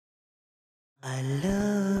I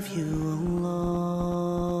love you,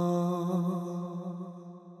 Allah.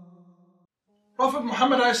 Prophet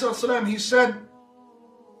Muhammad ﷺ, he said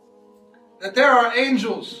that there are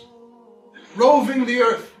angels roving the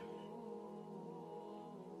earth,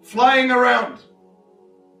 flying around,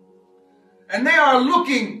 and they are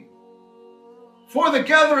looking for the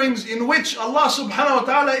gatherings in which Allah subhanahu wa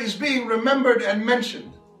ta'ala is being remembered and mentioned.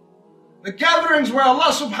 The gatherings where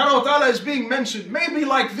Allah subhanahu wa ta'ala is being mentioned may be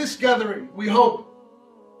like this gathering, we hope.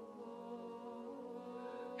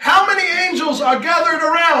 How many angels are gathered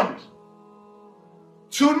around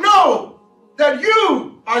to know that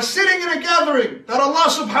you are sitting in a gathering that Allah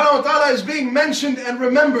subhanahu wa ta'ala is being mentioned and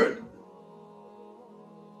remembered?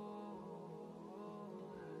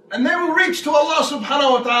 And they will reach to Allah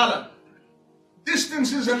subhanahu wa ta'ala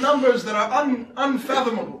distances and numbers that are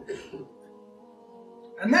unfathomable.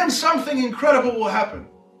 And then something incredible will happen.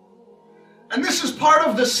 And this is part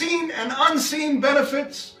of the seen and unseen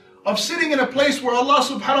benefits of sitting in a place where Allah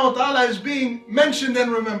subhanahu wa ta'ala is being mentioned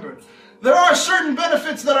and remembered. There are certain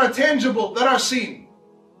benefits that are tangible, that are seen.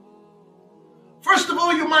 First of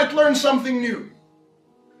all, you might learn something new.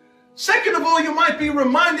 Second of all, you might be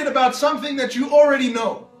reminded about something that you already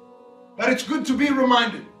know. But it's good to be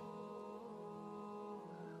reminded.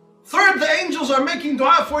 Third, the angels are making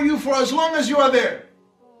dua for you for as long as you are there.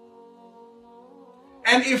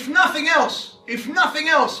 And if nothing else,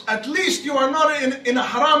 at least you are not in a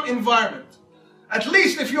haram environment. At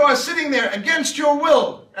least if you are sitting there against your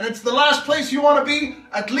will, and it's the last place you want to be,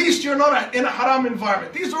 at least you're not in a haram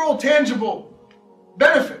environment. These are all tangible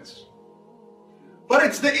benefits. But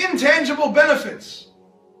it's the intangible benefits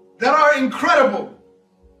that are incredible,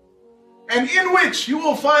 and in which you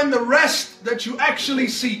will find the rest that you actually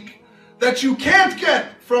seek, that you can't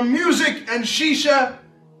get from music and shisha,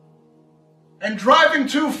 and driving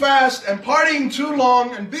too fast, and partying too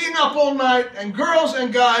long, and being up all night, and girls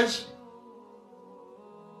and guys.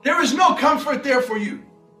 There is no comfort there for you.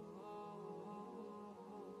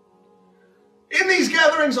 In these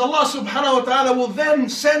gatherings, Allah subhanahu wa ta'ala will then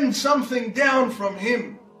send something down from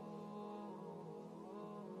Him.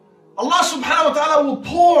 Allah subhanahu wa ta'ala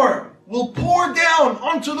will pour down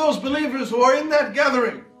onto those believers who are in that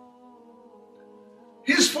gathering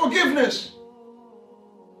His forgiveness,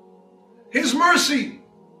 His mercy,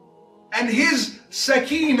 and His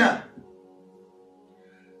sakina.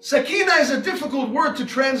 Sakina is a difficult word to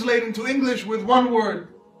translate into English with one word.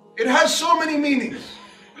 It has so many meanings.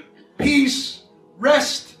 Peace,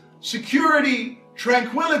 rest, security,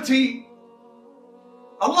 tranquility.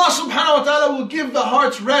 Allah subhanahu wa ta'ala will give the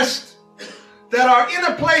hearts rest that are in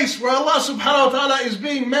a place where Allah subhanahu wa ta'ala is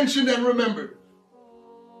being mentioned and remembered.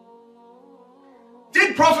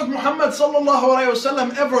 Did Prophet Muhammad sallallahu alayhi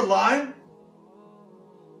wasallam ever lie?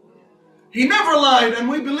 He never lied, and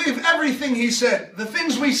we believe everything he said, the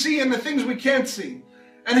things we see and the things we can't see.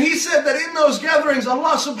 And he said that in those gatherings,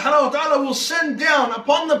 Allah subhanahu wa ta'ala will send down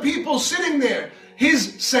upon the people sitting there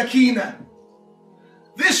His sakina.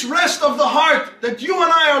 This rest of the heart that you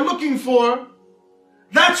and I are looking for,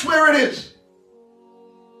 that's where it is.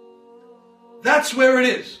 That's where it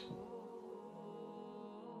is.